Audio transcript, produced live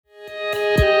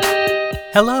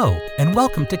Hello, and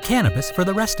welcome to Cannabis for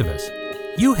the Rest of Us.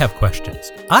 You have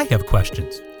questions, I have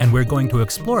questions, and we're going to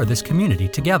explore this community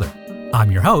together.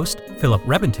 I'm your host, Philip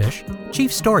Rebentish,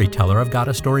 Chief Storyteller of Got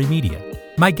a Story Media.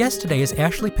 My guest today is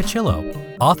Ashley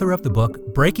Pachillo, author of the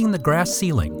book Breaking the Grass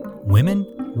Ceiling, Women,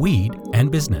 Weed,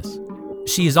 and Business.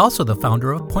 She is also the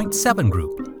founder of Point 7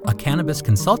 Group, a cannabis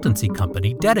consultancy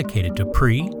company dedicated to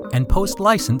pre- and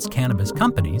post-licensed cannabis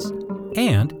companies,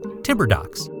 and Timber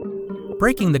Docs.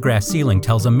 Breaking the Grass Ceiling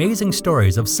tells amazing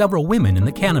stories of several women in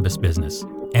the cannabis business,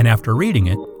 and after reading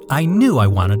it, I knew I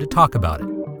wanted to talk about it.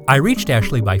 I reached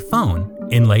Ashley by phone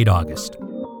in late August.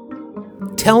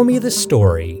 Tell me the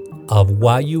story of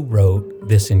why you wrote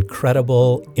this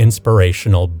incredible,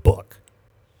 inspirational book.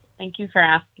 Thank you for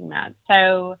asking that.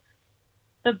 So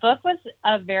the book was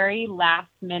a very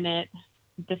last-minute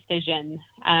decision.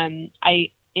 In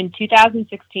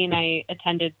 2016, I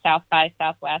attended South by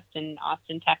Southwest in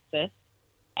Austin, Texas,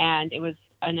 and it was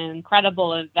an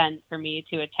incredible event for me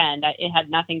to attend. It had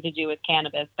nothing to do with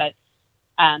cannabis, but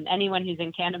anyone who's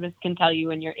in cannabis can tell you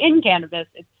when you're in cannabis,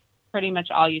 it's pretty much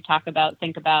all you talk about,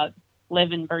 think about,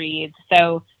 live and breathe.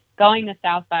 So going to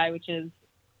South by, which is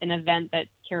an event that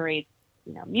curates,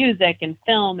 music and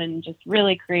film and just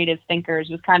really creative thinkers,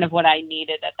 was kind of what I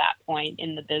needed at that point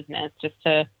in the business, just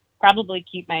to probably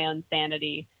keep my own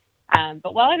sanity.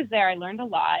 But while I was there, I learned a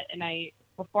lot. And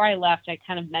before I left, I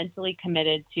kind of mentally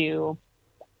committed to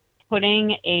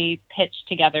putting a pitch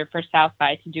together for South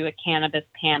by to do a cannabis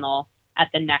panel at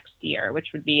the next year, which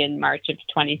would be in March of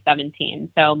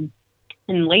 2017. So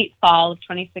in late fall of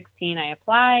 2016, I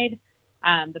applied.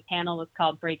 The panel was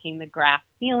called Breaking the Grass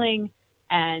Ceiling,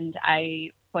 and I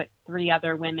put 3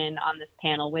 other women on this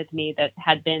panel with me that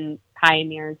had been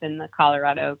pioneers in the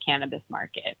Colorado cannabis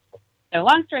market. So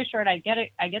long story short, I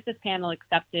get this panel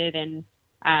accepted, and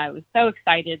I was so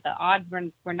excited. The odds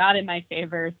were not in my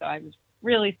favor, so I was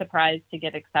really surprised to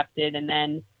get accepted. And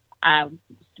then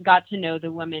got to know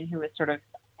the woman who was sort of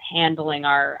handling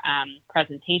our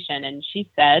presentation, and she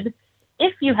said,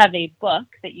 if you have a book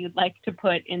that you'd like to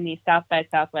put in the South by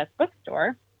Southwest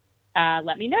bookstore,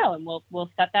 let me know, and we'll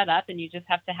set that up, and you just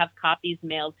have to have copies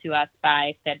mailed to us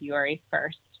by February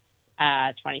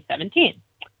 1st, 2017.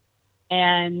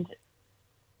 And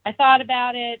I thought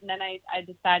about it, and then I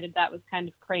decided that was kind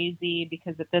of crazy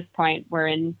because at this point we're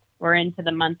into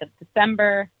the month of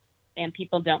December, and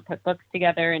people don't put books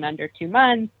together in under 2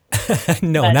 months.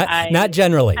 No, not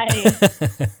generally.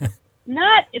 It's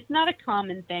not a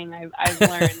common thing I've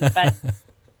learned, but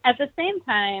at the same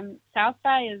time, South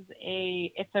by is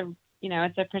it's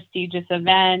a prestigious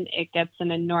event. It gets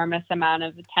an enormous amount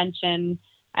of attention,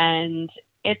 and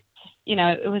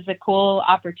it was a cool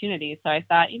opportunity. So I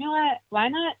thought, you know what, why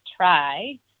not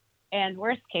try? And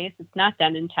worst case, it's not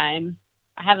done in time.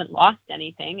 I haven't lost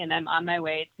anything, and I'm on my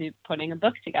way to putting a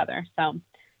book together. So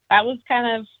that was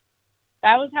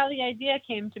how the idea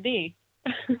came to be.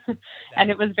 And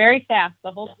it was very fast.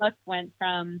 The whole book went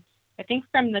from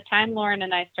the time Lauren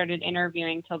and I started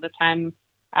interviewing till the time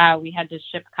we had to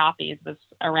ship copies was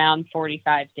around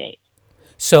 45 days.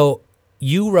 So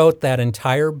you wrote that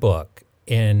entire book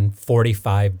in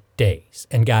 45 days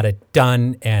and got it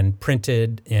done and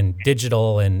printed and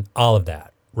digital and all of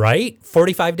that, right?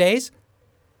 45 days?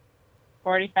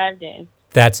 45 days.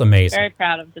 That's amazing. Very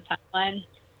proud of the timeline.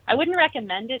 I wouldn't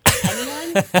recommend it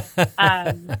to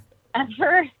anyone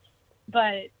ever,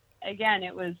 but again,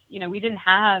 it was,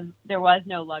 there was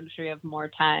no luxury of more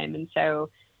time. And so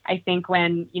I think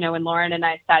when Lauren and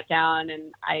I sat down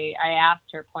and I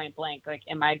asked her point blank, like,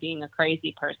 am I being a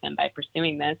crazy person by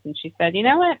pursuing this? And she said, you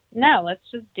know what? No, let's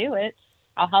just do it.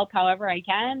 I'll help however I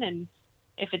can. And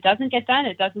if it doesn't get done,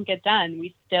 it doesn't get done.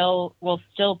 We'll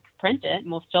still print it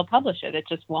and we'll still publish it. It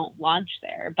just won't launch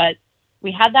there. But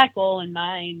we had that goal in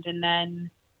mind. And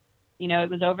then, it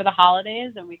was over the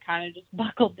holidays and we kind of just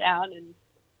buckled down, and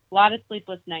a lot of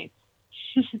sleepless nights.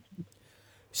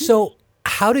 So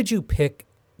how did you pick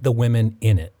the women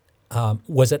in it?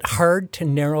 Was it hard to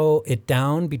narrow it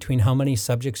down between how many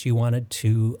subjects you wanted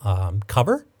to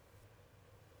cover?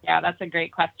 Yeah, that's a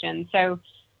great question. So,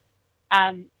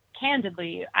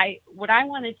 candidly, what I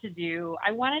wanted to do,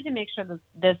 I wanted to make sure that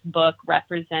this book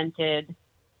represented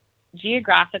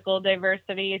geographical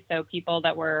diversity, so people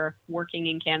that were working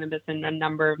in cannabis in a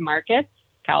number of markets,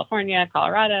 California,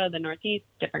 Colorado, the Northeast,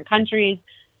 different countries.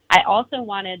 I also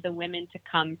wanted the women to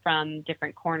come from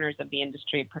different corners of the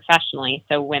industry professionally,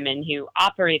 so women who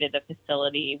operated the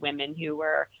facility, women who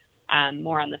were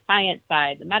more on the science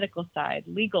side, the medical side,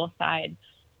 legal side.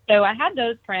 So I had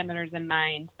those parameters in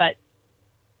mind, but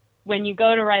when you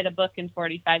go to write a book in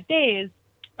 45 days,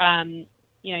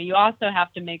 you also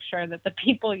have to make sure that the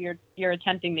people you're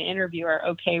attempting to interview are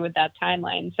okay with that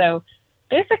timeline. So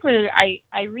basically,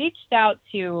 I reached out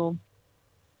to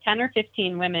 10 or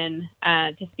 15 women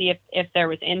to see if there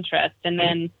was interest, and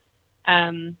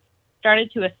then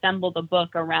started to assemble the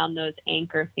book around those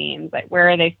anchor themes, like where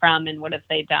are they from and what have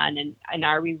they done, and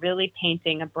are we really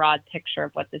painting a broad picture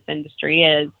of what this industry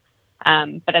is?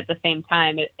 But at the same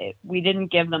time, we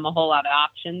didn't give them a whole lot of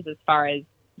options as far as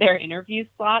their interview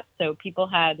slots. So people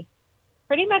had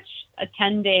pretty much a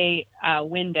 10-day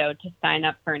window to sign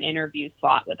up for an interview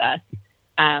slot with us.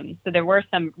 So there were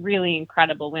some really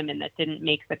incredible women that didn't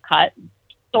make the cut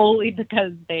solely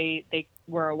because they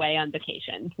were away on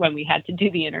vacation when we had to do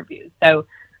the interviews. So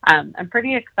I'm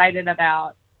pretty excited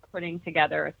about putting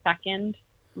together a second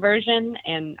version,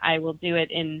 and I will do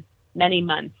it in many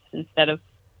months instead of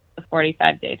the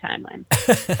 45-day timeline.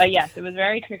 But yes, it was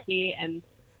very tricky. And,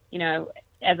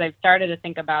 as I've started to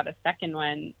think about a second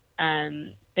one,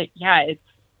 it's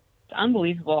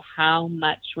unbelievable how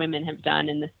much women have done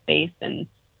in this space and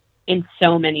in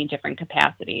so many different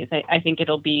capacities. I think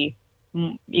it'll be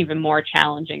even more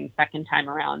challenging second time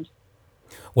around.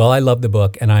 Well, I love the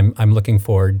book, and I'm looking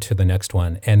forward to the next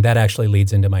one. And that actually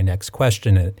leads into my next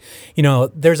question.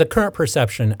 There's a current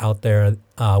perception out there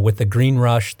with the green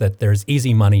rush that there's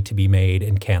easy money to be made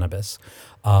in cannabis,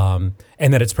 and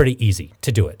that it's pretty easy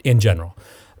to do it in general.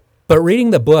 But reading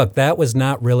the book, that was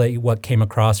not really what came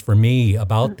across for me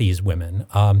about these women.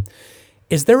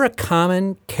 Is there a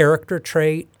common character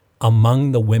trait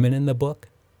among the women in the book?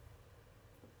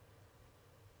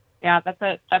 Yeah, that's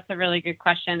a really good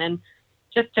question. And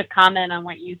just to comment on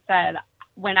what you said,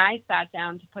 when I sat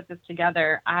down to put this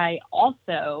together, I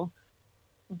also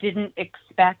didn't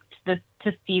expect to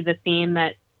see the theme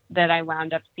that I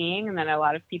wound up seeing and that a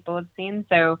lot of people have seen.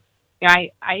 So,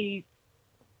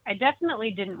 I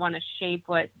definitely didn't want to shape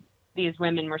what these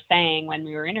women were saying when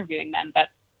we were interviewing them. But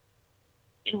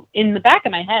in the back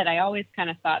of my head, I always kind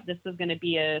of thought this was going to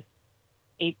be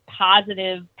a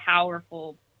positive,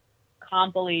 powerful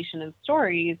compilation of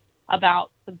stories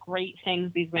about the great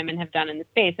things these women have done in the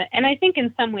space. And I think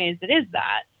in some ways it is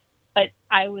that. But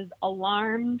I was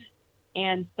alarmed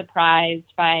and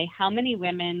surprised by how many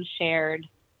women shared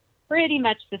pretty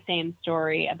much the same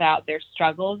story about their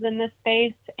struggles in this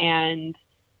space and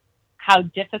how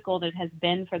difficult it has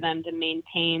been for them to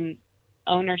maintain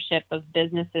ownership of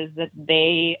businesses that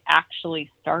they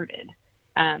actually started.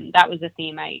 That was a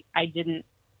theme I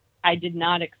did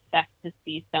not expect to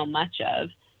see so much of.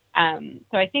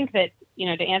 So I think that,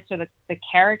 to answer the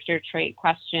character trait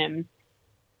question,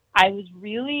 I was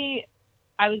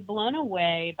blown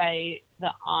away by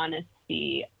the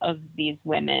honesty of these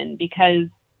women, because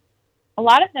a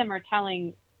lot of them are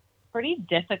telling pretty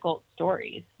difficult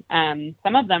stories.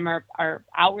 Some of them are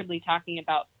outwardly talking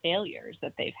about failures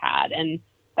that they've had, and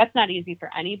that's not easy for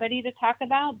anybody to talk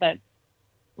about. But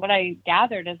what I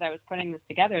gathered as I was putting this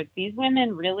together, these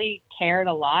women really cared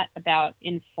a lot about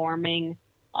informing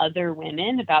other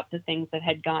women about the things that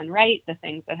had gone right, the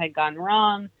things that had gone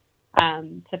wrong,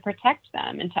 to protect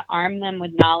them and to arm them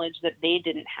with knowledge that they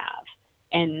didn't have.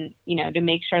 And, to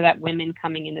make sure that women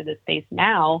coming into the space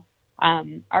now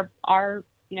are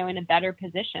in a better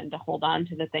position to hold on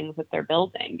to the things that they're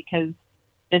building, because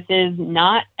this is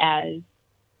not as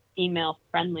female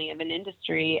friendly of an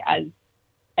industry as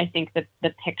I think that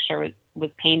the picture was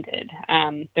painted.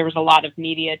 There was a lot of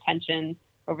media attention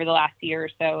over the last year or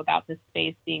so about this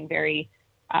space being very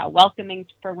welcoming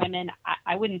for women.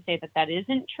 I wouldn't say that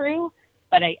isn't true,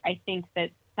 but I think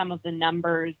that some of the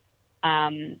numbers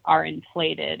are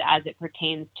inflated as it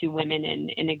pertains to women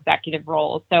in executive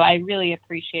roles. So I really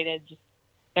appreciated just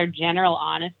their general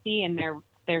honesty and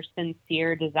their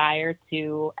sincere desire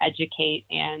to educate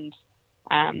and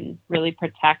really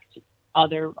protect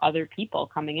other people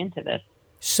coming into this.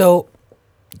 So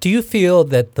do you feel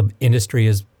that the industry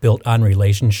is built on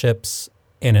relationships?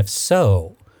 And if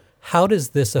so, how does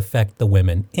this affect the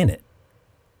women in it?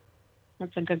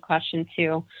 That's a good question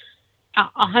too.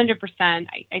 100%.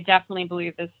 I definitely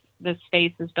believe this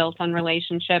space is built on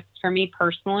relationships. For me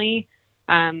personally,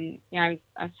 I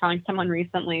was telling someone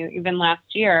recently, even last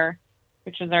year,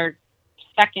 which was the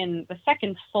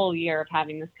second full year of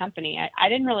having this company, I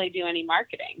didn't really do any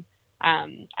marketing.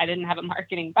 I didn't have a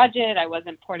marketing budget. I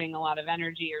wasn't putting a lot of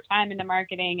energy or time into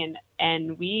marketing,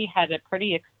 and we had a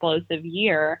pretty explosive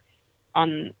year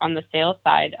on the sales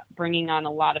side, bringing on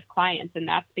a lot of clients, and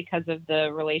that's because of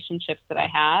the relationships that I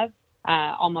have.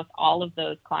 Almost all of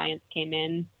those clients came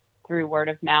in through word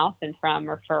of mouth and from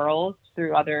referrals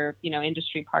through other,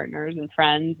 industry partners and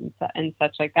friends and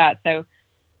such like that. So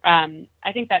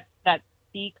I think that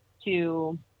speaks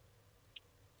to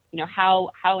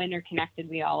how interconnected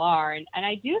we all are. And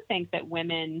I do think that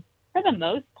women, for the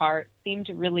most part, seem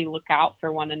to really look out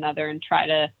for one another and try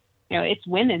to, it's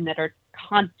women that are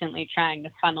constantly trying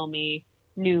to funnel me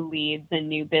new leads and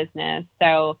new business.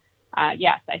 So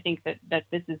yes, I think that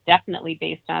this is definitely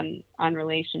based on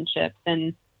relationships,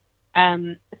 and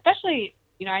especially,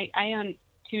 I own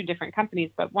two different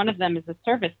companies, but one of them is a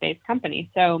service-based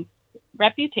company. So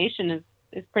reputation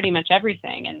is pretty much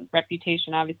everything, and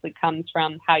reputation obviously comes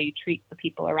from how you treat the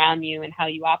people around you and how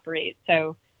you operate.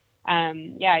 So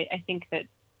I think that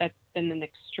that's been an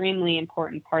extremely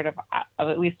important part of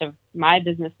at least of my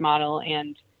business model,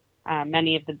 and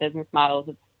many of the business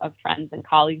models of friends and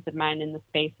colleagues of mine in the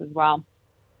space as well.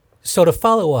 So to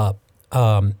follow up,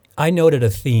 I noted a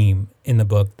theme in the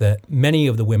book that many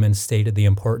of the women stated the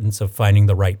importance of finding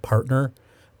the right partner,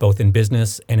 both in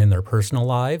business and in their personal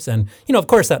lives. And, of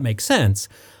course, that makes sense.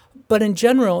 But in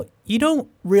general, you don't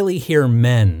really hear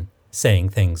men saying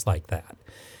things like that.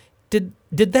 Did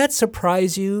that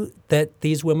surprise you that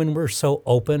these women were so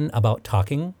open about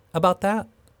talking about that?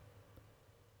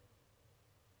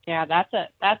 Yeah, that's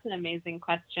an amazing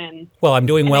question. Well, I'm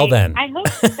doing well then. I hope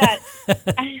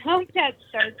that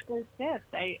starts to shift.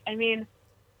 I mean,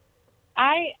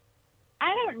 I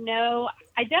don't know.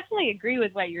 I definitely agree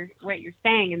with what you're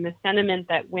saying, and the sentiment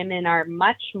that women are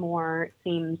much more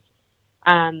seems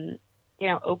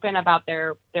open about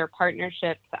their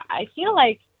partnerships. I feel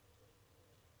like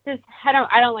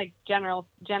I don't like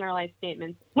generalized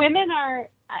statements. Women are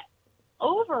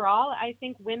overall, I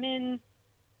think women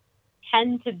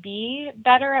tend to be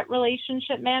better at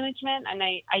relationship management, and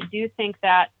I do think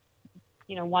that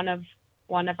one of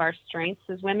our strengths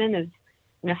as women is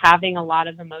having a lot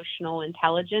of emotional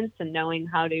intelligence and knowing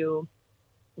how to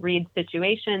read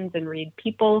situations and read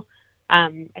people.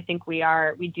 I think we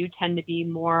do tend to be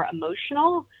more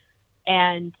emotional,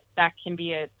 and that can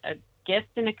be a gift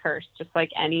and a curse, just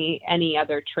like any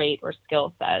other trait or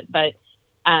skill set. But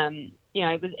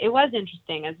it was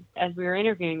interesting as we were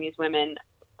interviewing these women.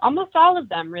 Almost all of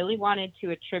them really wanted to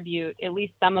attribute at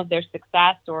least some of their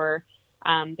success or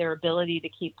their ability to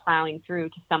keep plowing through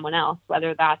to someone else,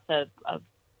 whether that's a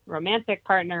romantic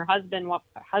partner,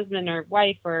 husband or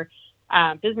wife, or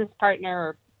business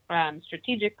partner, or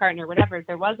strategic partner, whatever.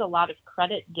 There was a lot of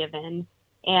credit given,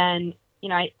 and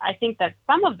I think that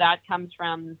some of that comes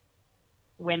from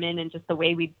women and just the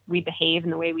way we behave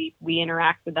and the way we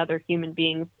interact with other human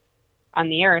beings on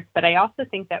the earth. But I also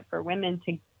think that for women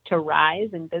to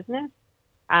rise in business,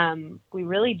 we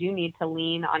really do need to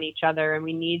lean on each other, and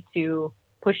we need to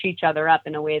push each other up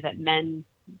in a way that men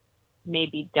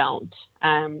maybe don't.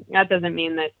 That doesn't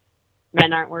mean that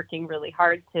men aren't working really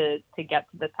hard to get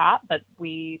to the top, but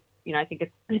I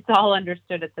think it's all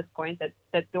understood at this point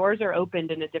that doors are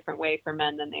opened in a different way for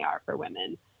men than they are for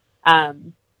women.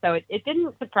 So it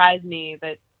didn't surprise me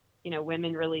that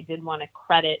women really did want to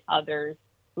credit others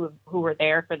who were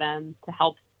there for them to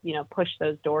help push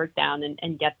those doors down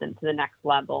and get them to the next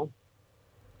level.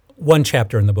 One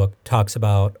chapter in the book talks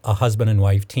about a husband and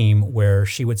wife team where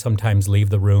she would sometimes leave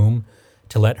the room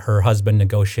to let her husband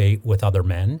negotiate with other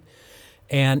men.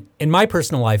 And in my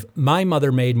personal life, my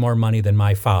mother made more money than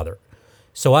my father.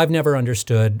 So I've never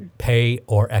understood pay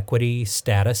or equity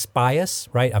status bias,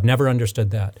 right? I've never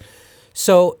understood that.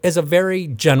 So as a very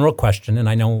general question, and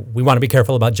I know we want to be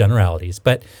careful about generalities,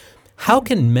 but how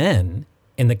can men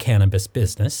in the cannabis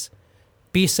business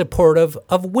be supportive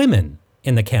of women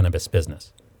in the cannabis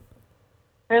business?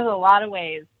 There's a lot of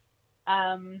ways.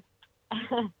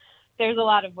 There's a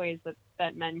lot of ways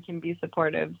that men can be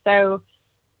supportive. So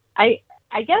I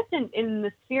guess in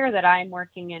the sphere that I'm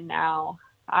working in now,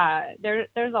 there's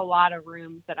a lot of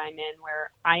rooms that I'm in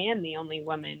where I am the only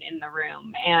woman in the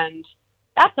room. And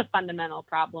that's a fundamental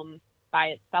problem by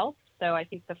itself. So I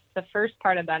think the first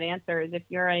part of that answer is if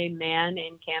you're a man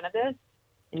in cannabis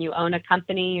and you own a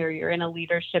company or you're in a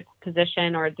leadership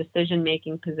position or a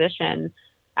decision-making position,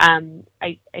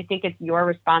 I think it's your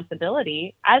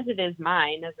responsibility, as it is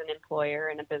mine as an employer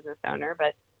and a business owner,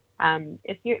 but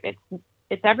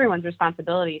it's everyone's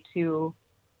responsibility to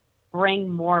bring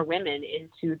more women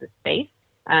into the space.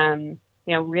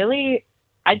 Really,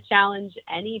 I'd challenge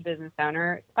any business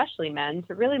owner, especially men,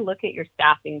 to really look at your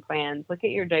staffing plans, look at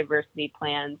your diversity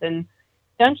plans, and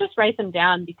don't just write them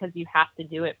down because you have to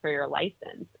do it for your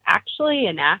license. Actually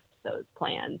enact those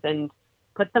plans and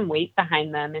put some weight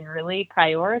behind them and really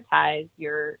prioritize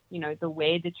the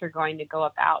way that you're going to go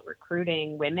about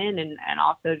recruiting women and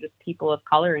also just people of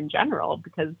color in general,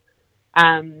 because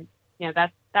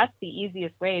that's the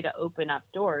easiest way to open up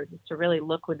doors, is to really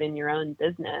look within your own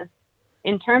business.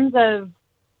 In terms of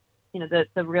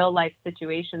the real life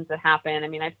situations that happen. I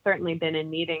mean, I've certainly been in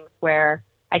meetings where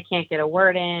I can't get a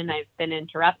word in. I've been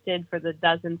interrupted for the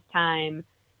dozenth time.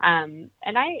 And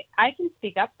I can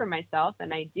speak up for myself,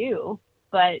 and I do,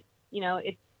 but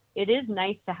it is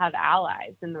nice to have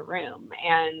allies in the room.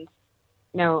 And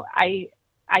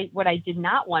what I did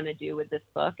not want to do with this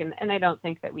book, and I don't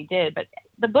think that we did, but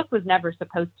the book was never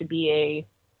supposed to be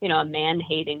a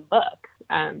man-hating book.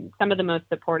 Some of the most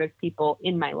supportive people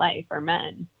in my life are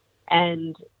men.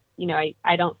 And,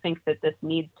 I don't think that this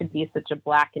needs to be such a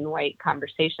black and white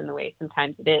conversation the way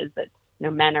sometimes it is, that,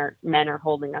 men are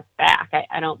holding us back.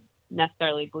 I don't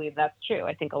necessarily believe that's true.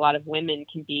 I think a lot of women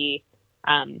can be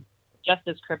just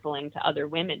as crippling to other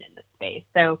women in this space.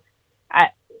 So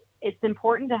it's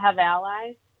important to have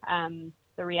allies.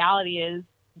 The reality is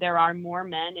there are more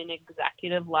men in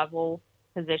executive level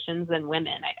positions than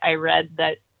women. I read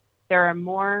that there are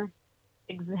more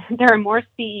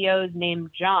CEOs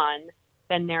named John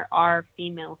than there are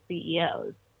female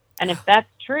CEOs. And if that's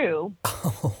true,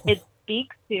 it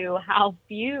speaks to how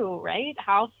few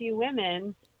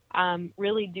women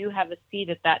really do have a seat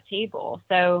at that table.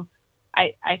 So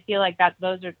I feel like that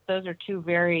those are two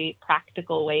very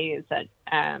practical ways that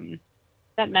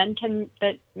men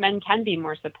can be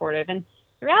more supportive. And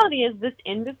the reality is this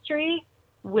industry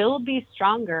will be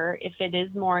stronger if it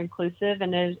is more inclusive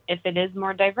and if it is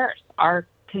more diverse. Our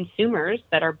consumers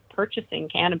that are purchasing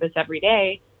cannabis every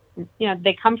day,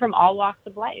 they come from all walks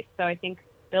of life. So I think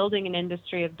building an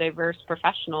industry of diverse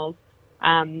professionals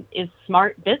is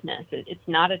smart business. It's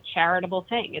not a charitable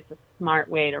thing. It's a smart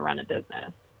way to run a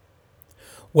business.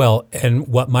 Well, and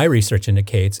what my research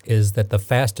indicates is that the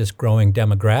fastest growing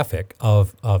demographic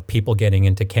of people getting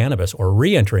into cannabis or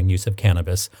re-entering use of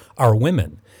cannabis are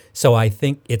women. So I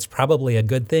think it's probably a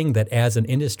good thing that as an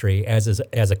industry, as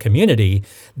a community,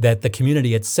 that the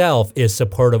community itself is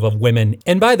supportive of women.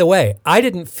 And by the way, I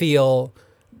didn't feel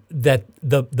that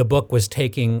the book was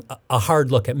taking a hard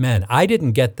look at men. I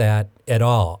didn't get that at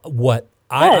all.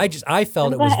 I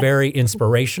felt it was very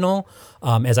inspirational.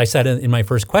 As I said in my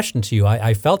first question to you,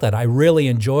 I felt that I really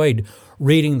enjoyed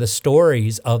reading the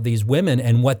stories of these women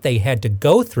and what they had to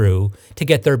go through to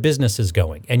get their businesses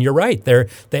going. And you're right.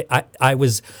 I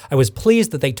was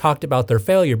pleased that they talked about their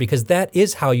failure, because that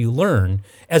is how you learn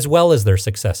as well as their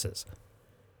successes.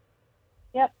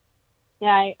 Yep.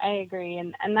 Yeah, I agree.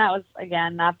 And that was,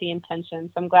 again, not the intention.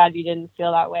 So I'm glad you didn't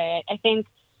feel that way. I think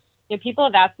people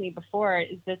have asked me before,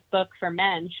 is this book for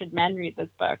men? Should men read this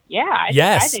book? Yeah,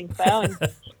 yes. I think so.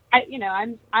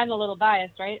 And I'm a little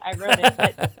biased, right? I wrote it,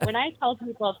 but when I tell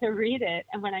people to read it,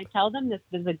 and when I tell them this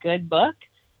is a good book,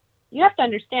 you have to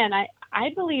understand, I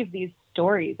believe these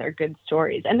stories are good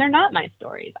stories, and they're not my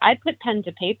stories. I put pen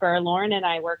to paper. Lauren and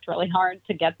I worked really hard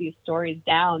to get these stories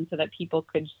down so that people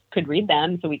could read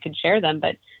them, so we could share them.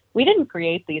 But we didn't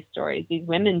create these stories; these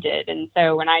women did. And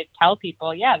so when I tell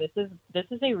people, yeah, this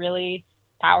is a really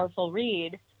powerful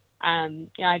read,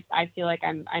 I feel like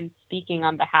I'm speaking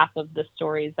on behalf of the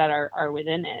stories that are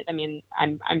within it. I mean,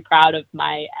 I'm proud of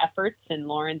my efforts and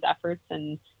Lauren's efforts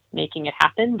in making it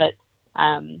happen, but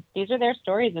these are their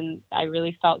stories, and I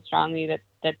really felt strongly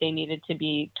that they needed to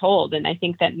be told. And I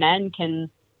think that men can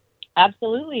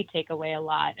absolutely take away a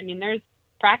lot. I mean, there's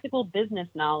practical business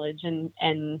knowledge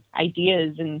and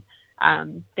ideas and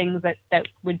things that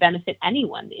would benefit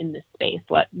anyone in this space.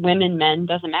 What women, men,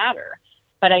 doesn't matter.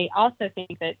 But I also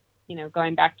think that,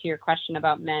 going back to your question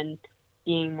about men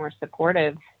being more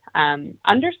supportive,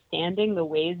 understanding the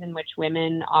ways in which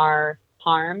women are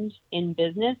harmed in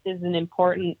business is an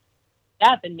important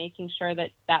step in making sure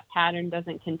that pattern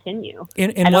doesn't continue.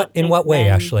 In what way,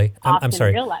 Ashley? I'm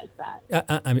sorry. Realize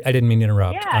that. I didn't mean to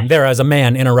interrupt. Yeah. I'm there as a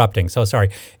man interrupting, so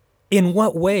sorry. In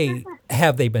what way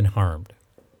have they been harmed?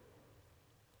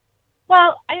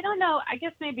 Well, I don't know. I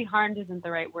guess maybe harmed isn't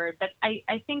the right word, but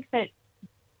I think that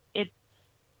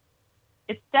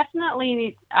it's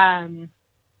definitely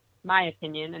my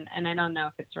opinion, and I don't know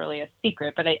if it's really a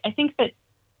secret, but I think that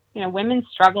women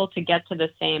struggle to get to the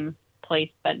same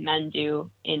place that men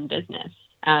do in business.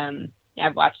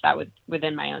 I've watched that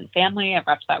within my own family. I've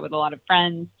watched that with a lot of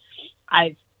friends.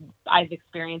 I've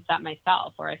experienced that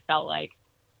myself, where I felt like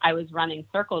I was running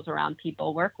circles around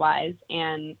people work-wise,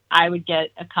 and I would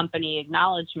get a company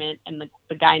acknowledgement, and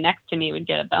the guy next to me would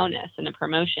get a bonus and a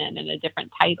promotion and a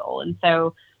different title. And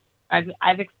so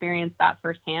I've experienced that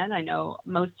firsthand. I know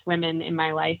most women in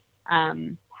my life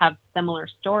have similar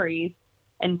stories,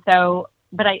 and so.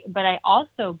 But I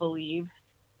also believe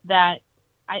that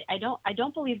I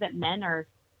don't believe that men are,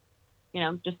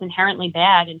 just inherently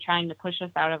bad and trying to push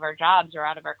us out of our jobs or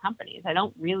out of our companies. I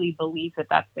don't really believe that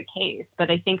that's the case.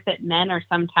 But I think that men are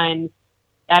sometimes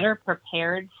better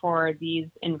prepared for these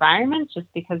environments just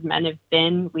because men have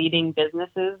been leading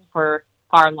businesses for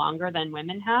far longer than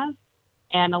women have.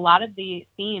 And a lot of the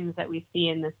themes that we see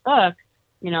in this book,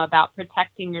 about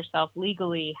protecting yourself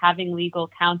legally, having legal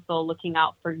counsel, looking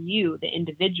out for you, the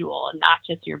individual, and not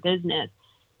just your business,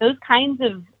 those kinds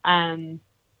of,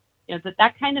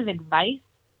 that kind of advice,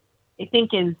 I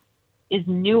think is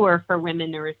newer for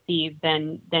women to receive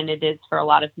than it is for a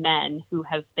lot of men who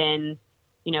have been,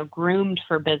 groomed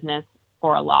for business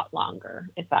for a lot longer,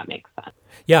 if that makes sense.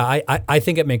 Yeah, I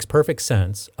think it makes perfect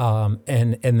sense,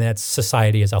 and that's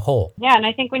society as a whole. Yeah, and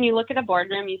I think when you look at a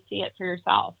boardroom, you see it for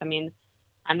yourself. I mean,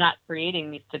 I'm not creating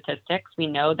these statistics. We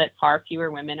know that far fewer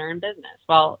women are in business.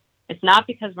 Well, it's not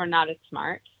because we're not as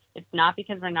smart. It's not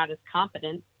because we're not as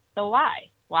competent. So why?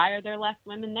 Why are there less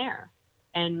women there?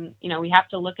 And, we have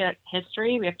to look at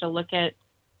history. We have to look at,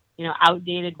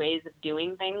 outdated ways of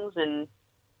doing things. And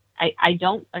I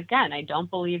don't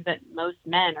believe that most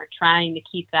men are trying to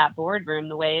keep that boardroom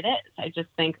the way it is. I just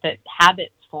think that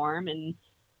habits form, and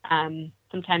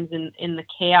sometimes in the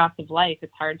chaos of life,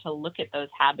 it's hard to look at those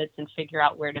habits and figure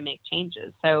out where to make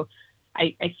changes. So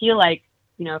I feel like,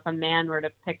 if a man were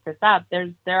to pick this up,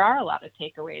 there are a lot of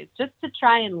takeaways. Just to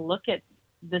try and look at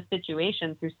the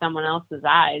situation through someone else's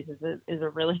eyes is a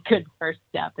really good first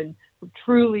step in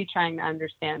truly trying to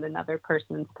understand another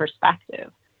person's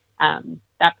perspective.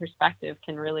 That perspective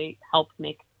can really help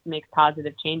make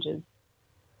positive changes.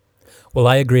 Well,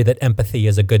 I agree that empathy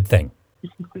is a good thing,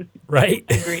 right?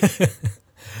 Agreed.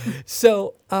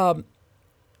 So,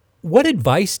 what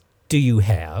advice do you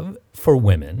have for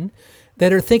women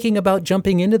that are thinking about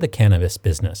jumping into the cannabis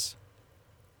business?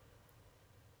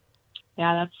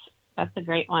 Yeah, that's a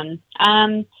great one.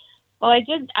 Well,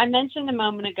 I mentioned a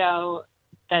moment ago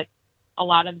that a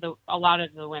lot of the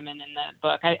women in the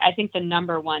book, I think the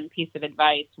number one piece of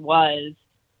advice was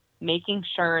making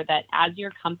sure that as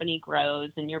your company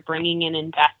grows and you're bringing in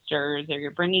investors or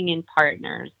you're bringing in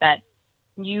partners, that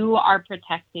you are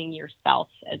protecting yourself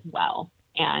as well.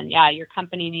 And yeah, your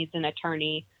company needs an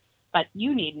attorney, but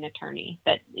you need an attorney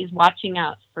that is watching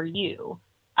out for you,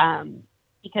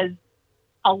 because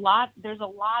there's a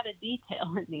lot of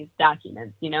detail in these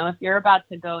documents. If you're about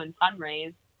to go and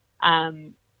fundraise,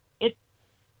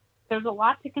 there's a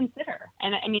lot to consider.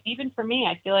 And I mean, even for me,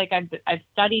 I feel like I've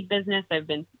studied business. I've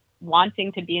been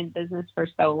wanting to be in business for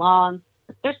so long.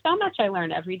 There's so much I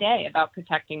learn every day about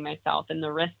protecting myself and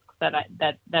the risks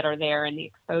that are there and the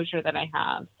exposure that I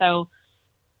have. So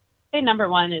I say number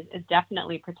one is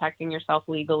definitely protecting yourself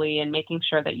legally and making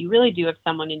sure that you really do have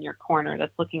someone in your corner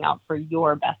that's looking out for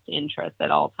your best interests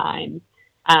at all times.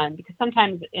 Because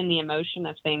sometimes in the emotion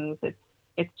of things,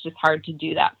 it's just hard to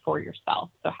do that for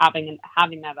yourself. So having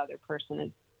that other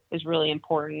person is really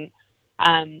important.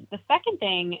 The second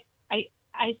thing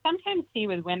I sometimes see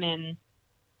with women,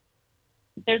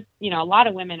 there's, a lot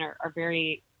of women are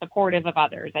very supportive of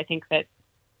others. I think that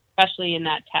especially in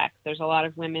that text, there's a lot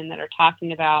of women that are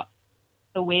talking about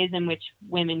the ways in which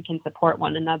women can support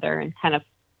one another and kind of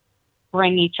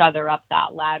bring each other up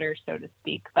that ladder, so to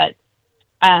speak. But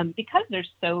because there's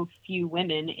so few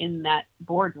women in that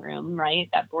boardroom, right,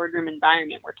 that boardroom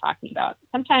environment we're talking about,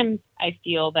 sometimes I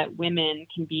feel that women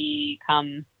can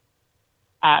become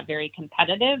very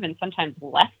competitive and sometimes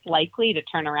less likely to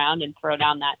turn around and throw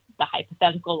down the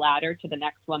hypothetical ladder to the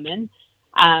next woman.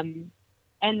 And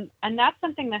that's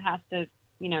something that has to,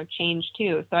 change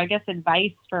too. So I guess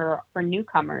advice for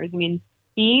newcomers, I mean,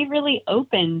 be really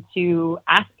open to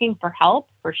asking for help,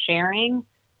 for sharing.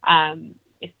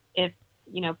 If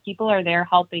people are there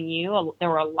helping you. There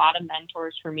were a lot of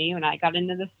mentors for me when I got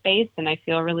into this space, and I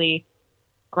feel really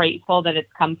grateful that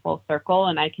it's come full circle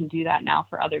and I can do that now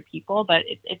for other people. But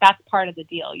that's part of the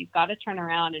deal. You've got to turn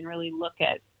around and really look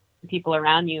at the people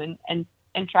around you and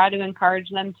try to encourage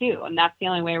them too. And that's the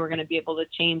only way we're going to be able to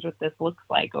change what this looks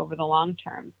like over the long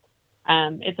term.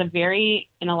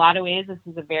 In a lot of ways, this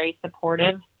is a very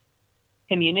supportive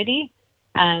community.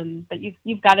 But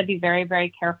you've got to be very,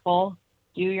 very careful.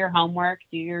 Do your homework,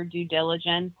 do your due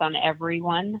diligence on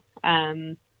everyone.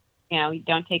 You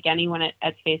don't take anyone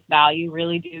at face value.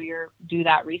 Really do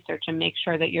that research and make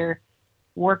sure that you're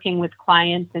working with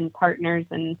clients and partners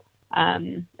and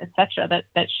et cetera,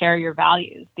 that share your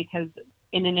values. Because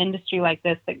in an industry like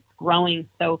this that's growing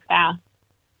so fast,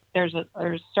 there's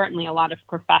certainly a lot of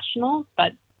professionals,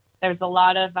 but there's a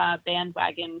lot of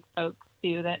bandwagon folks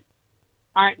too that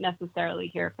aren't necessarily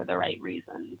here for the right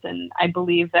reasons. And I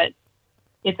believe that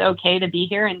it's okay to be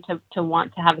here and to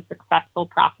want to have a successful,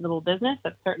 profitable business.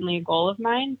 That's certainly a goal of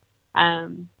mine.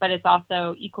 But it's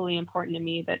also equally important to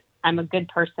me that I'm a good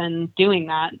person doing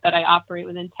that I operate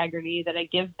with integrity, that I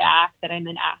give back, that I'm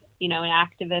an an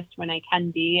activist when I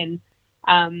can be,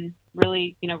 and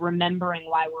really, remembering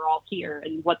why we're all here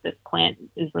and what this plant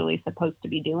is really supposed to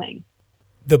be doing.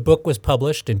 The book was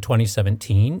published in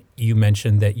 2017. You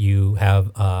mentioned that you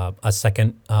have a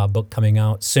second book coming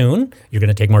out soon. You're going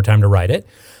to take more time to write it.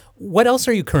 What else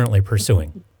are you currently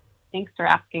pursuing? Thanks for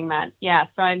asking that. Yeah,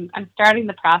 so I'm starting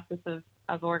the process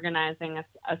of organizing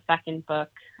a second book.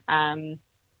 Can't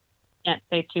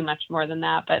say too much more than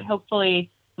that, but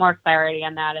hopefully more clarity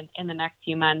on that in the next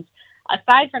few months.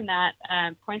 Aside from that,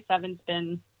 Point Seven's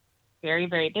been very,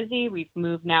 very busy. We've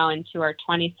moved now into our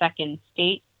 22nd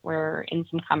state. We're in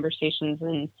some conversations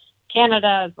in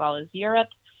Canada as well as Europe.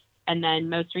 And then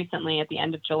most recently, at the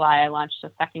end of July, I launched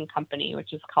a second company,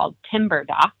 which is called Timber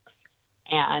Docs.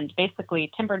 And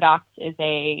basically, Timber Docs is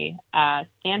a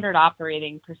standard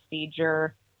operating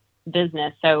procedure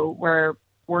business. So we're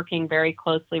working very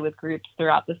closely with groups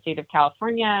throughout the state of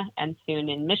California and soon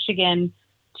in Michigan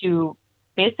to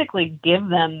basically give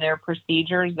them their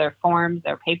procedures, their forms,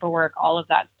 their paperwork, all of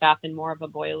that stuff in more of a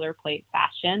boilerplate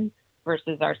fashion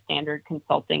versus our standard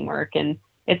consulting work. And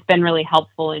it's been really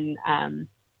helpful in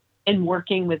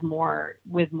working with more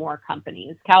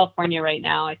companies. California right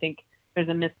now, I think there's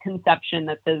a misconception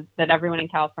that everyone in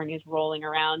California is rolling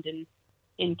around in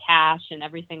cash and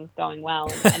everything's going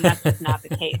well, and that's just not the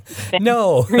case. It's been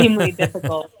extremely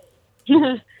difficult.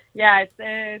 Yeah,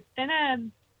 it's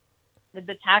been with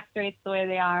the tax rates the way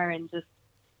they are and just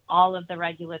all of the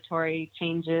regulatory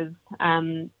changes.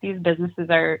 These businesses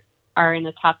are in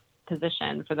a tough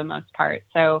position for the most part.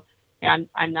 So I'm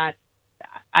not.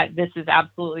 This is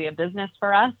absolutely a business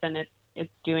for us, and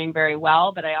it's doing very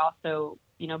well. But I also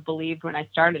believed when I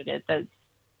started it that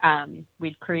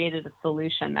we'd created a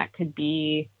solution that could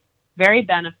be very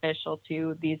beneficial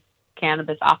to these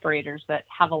cannabis operators that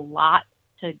have a lot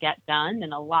to get done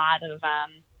and a lot of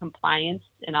compliance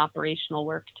and operational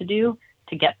work to do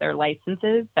to get their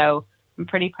licenses. So I'm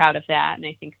pretty proud of that. And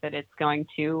I think that it's going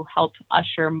to help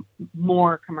usher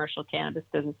more commercial cannabis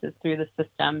businesses through the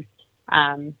system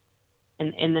in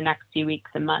the next few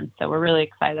weeks and months. So we're really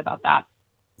excited about that.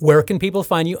 Where can people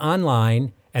find you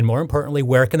online? And more importantly,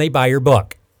 where can they buy your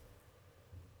book?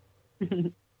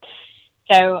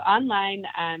 So online,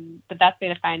 the best way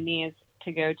to find me is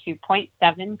to go to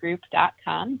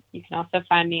point7group.com. You can also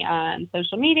find me on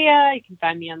social media. You can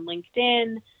find me on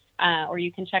LinkedIn, or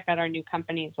you can check out our new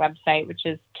company's website, which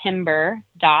is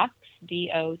timberdocs,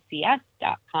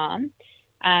 docs.com.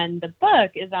 And the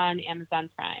book is on Amazon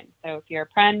Prime. So if you're a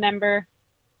Prime member,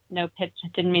 no pitch,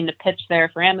 didn't mean to pitch there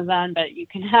for Amazon, but you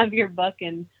can have your book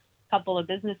in a couple of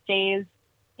business days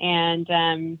and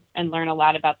learn a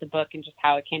lot about the book and just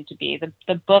how it came to be.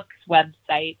 The book's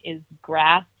website is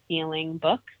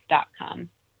grasshealingbooks.com.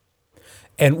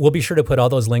 And we'll be sure to put all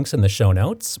those links in the show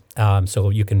notes, so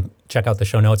you can check out the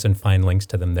show notes and find links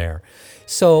to them there.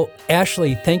 So,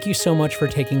 Ashley, thank you so much for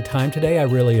taking time today. I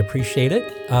really appreciate it.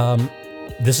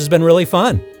 This has been really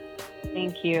fun.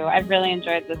 Thank you. I've really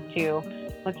enjoyed this too.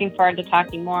 Looking forward to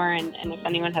talking more, and if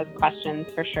anyone has questions,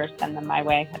 for sure send them my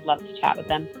way. I'd love to chat with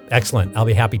them. Excellent. I'll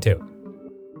be happy to.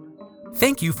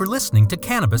 Thank you for listening to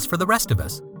Cannabis for the Rest of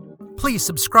Us. Please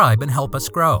subscribe and help us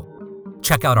grow.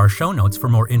 Check out our show notes for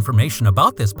more information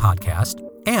about this podcast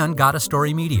and Got a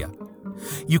Story Media.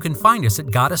 You can find us at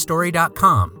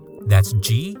gotastory.com. That's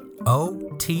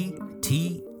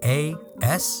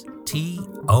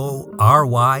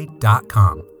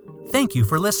GOTTASTORY.com. Thank you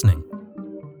for listening.